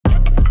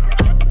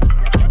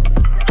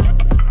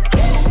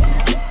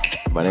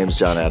My name is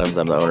John Adams.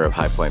 I'm the owner of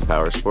High Point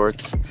Power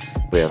Sports.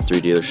 We have 3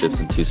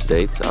 dealerships in 2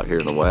 states out here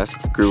in the West.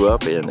 Grew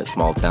up in a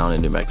small town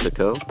in New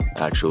Mexico,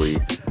 actually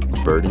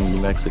Burden, New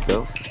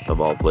Mexico,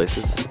 of all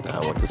places. I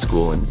went to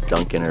school in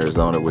Duncan,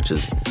 Arizona, which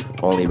is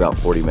only about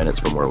 40 minutes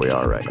from where we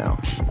are right now.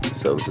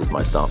 So this is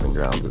my stomping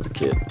grounds as a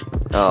kid.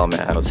 Oh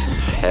man, I was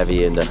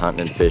heavy into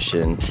hunting and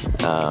fishing.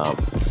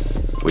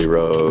 We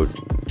rode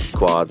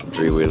quads and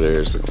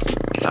 3-wheelers.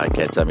 I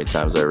can't tell how many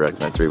times I wrecked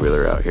my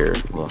 3-wheeler out here, a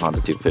little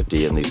Honda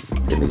 250 in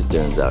these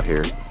dunes out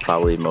here.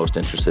 Probably most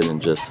interested in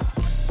just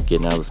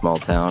getting out of the small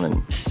town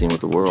and seeing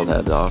what the world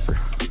had to offer.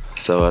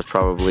 So I was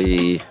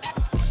probably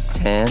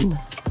 10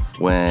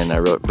 when I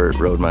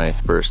rode my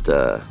first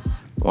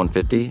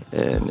 150,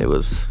 and it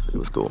was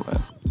cool,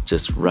 man.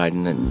 Just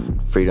riding in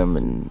freedom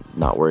and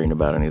not worrying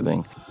about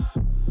anything.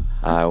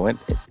 I went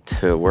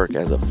to work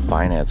as a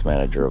finance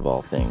manager of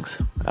all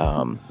things.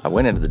 I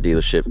went into the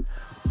dealership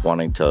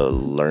wanting to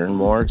learn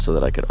more so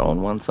that I could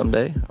own one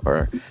someday,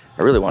 or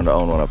I really wanted to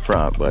own one up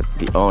front, but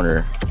the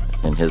owner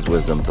in his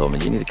wisdom told me,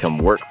 you need to come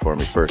work for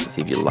me first to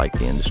see if you like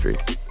the industry.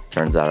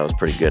 Turns out I was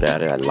pretty good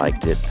at it. I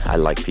liked it. I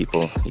like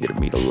people. You get to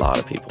meet a lot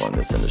of people in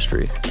this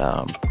industry.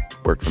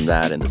 Worked from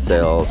that into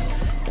sales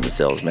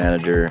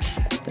manager,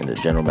 into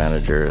general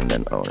manager, and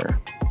then owner.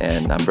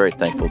 And I'm very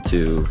thankful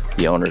to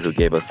the owner who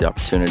gave us the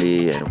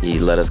opportunity, and he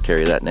let us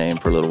carry that name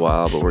for a little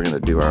while, but we're gonna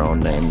do our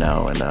own name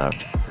now and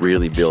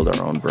really build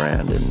our own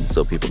brand, and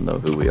so people know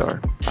who we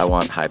are. I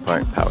want High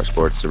Point Power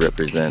Sports to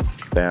represent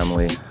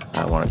family.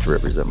 I want it to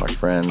represent my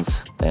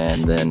friends,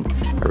 and then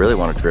I really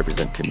want it to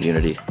represent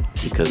community,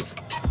 because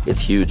it's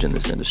huge in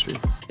this industry.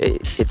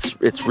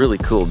 It's really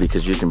cool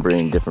because you can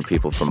bring different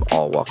people from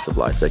all walks of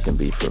life. They can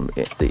be from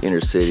the inner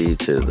city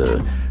to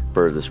the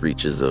furthest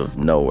reaches of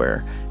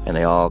nowhere, and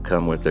they all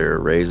come with their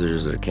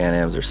razors, their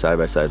Can-Ams, their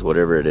side-by-sides,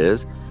 whatever it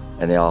is,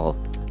 and they all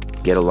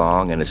get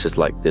along, and it's just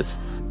like this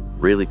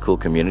really cool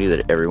community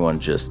that everyone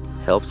just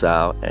helps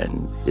out,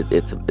 and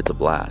it's a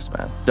blast,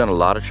 man. Done a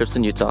lot of trips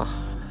in Utah.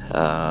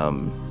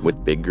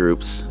 With big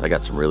groups. I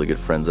got some really good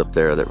friends up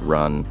there that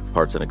run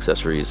parts and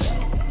accessories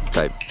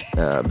type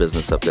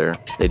business up there.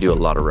 They do a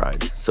lot of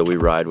rides, so we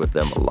ride with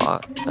them a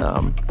lot,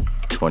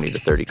 20 to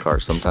 30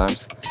 cars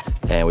sometimes,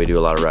 and we do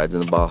a lot of rides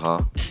in the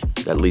Baja.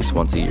 At least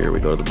once a year we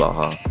go to the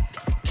Baja.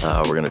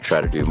 We're going to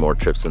try to do more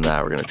trips than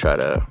that. We're going to try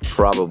to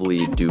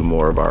probably do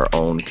more of our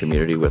own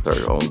community with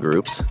our own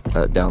groups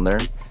down there,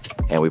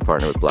 and we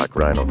partner with Black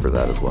Rhino for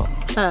that as well.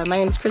 My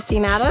name is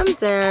Christine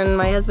Adams, and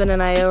my husband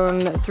and I own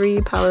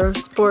 3 power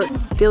sport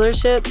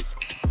dealerships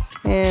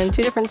in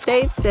 2 different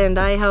states, and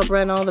I help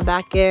run all the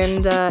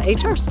back-end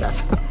HR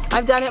stuff.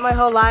 I've done it my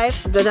whole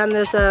life. I've done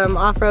this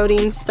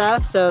off-roading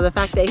stuff, so the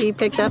fact that he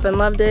picked up and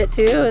loved it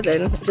too,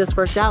 then it just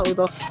worked out.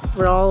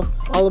 We're all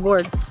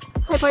aboard.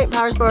 High Point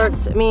Power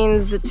Sports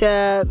means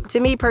to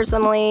me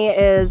personally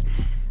is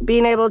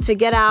being able to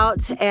get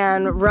out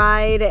and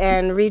ride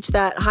and reach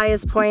that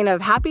highest point of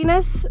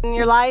happiness in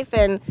your life,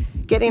 and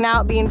getting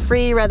out, being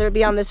free, whether it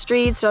be on the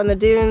streets or on the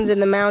dunes, in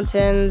the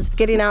mountains,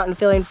 getting out and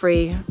feeling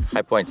free.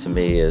 High Point to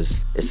me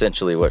is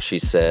essentially what she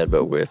said,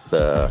 but with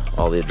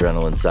all the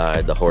adrenaline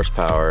side, the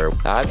horsepower.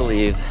 I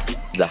believe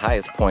the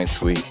highest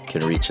points we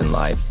can reach in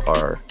life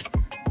are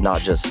not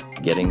just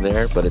getting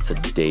there, but it's a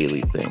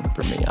daily thing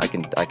for me. I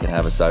can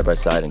have a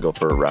side-by-side and go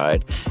for a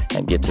ride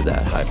and get to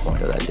that high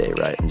point of that day,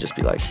 right? And just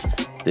be like,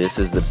 this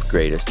is the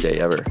greatest day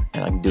ever,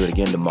 and I can do it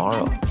again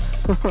tomorrow.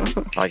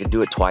 I can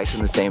do it twice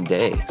in the same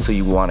day. So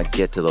you want to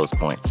get to those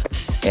points,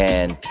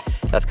 and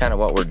that's kind of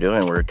what we're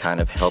doing. We're kind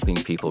of helping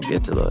people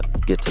get to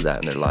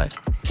that in their life.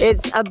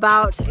 It's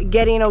about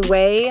getting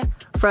away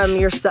from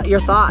your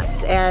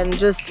thoughts and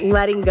just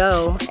letting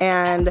go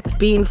and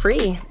being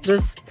free.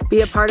 Just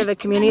be a part of a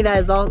community that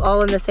is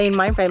all in the same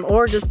mind frame,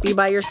 or just be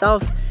by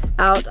yourself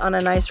out on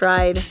a nice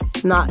ride,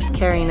 not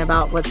caring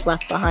about what's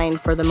left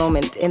behind for the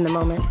moment, in the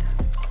moment.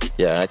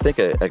 Yeah, I think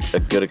a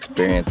good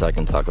experience I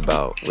can talk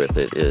about with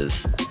it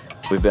is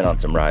we've been on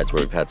some rides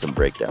where we've had some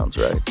breakdowns,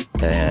 right?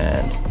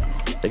 And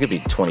there could be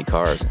 20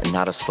 cars and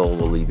not a soul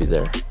will leave you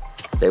there.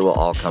 They will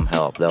all come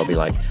help. They'll be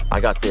like, I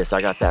got this,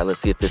 I got that,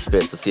 let's see if this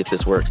fits, let's see if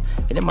this works.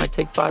 And it might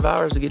take 5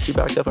 hours to get you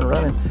back up and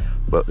running,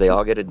 but they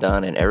all get it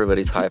done, and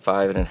everybody's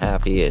high-fiving and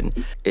happy,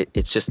 and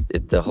it's just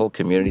the whole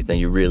community thing.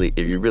 It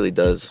really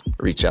does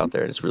reach out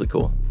there, and it's really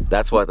cool.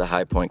 That's what the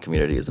High Point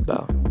community is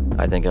about.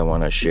 I think I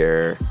want to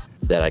share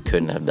that I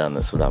couldn't have done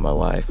this without my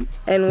wife.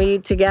 And we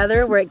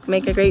together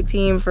make a great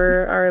team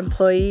for our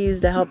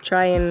employees to help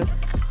try and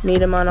meet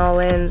them on all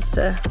ends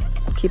to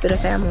keep it a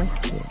family.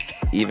 Yeah.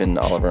 Even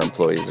all of our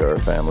employees are a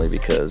family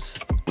because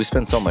we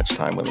spend so much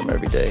time with them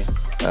every day.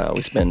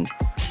 We spend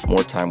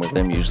more time with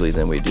them usually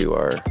than we do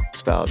our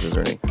spouses or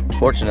anything.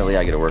 Fortunately,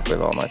 I get to work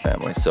with all my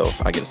family, so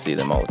I get to see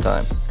them all the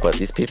time. But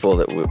these people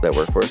that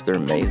work for us, they're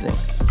amazing.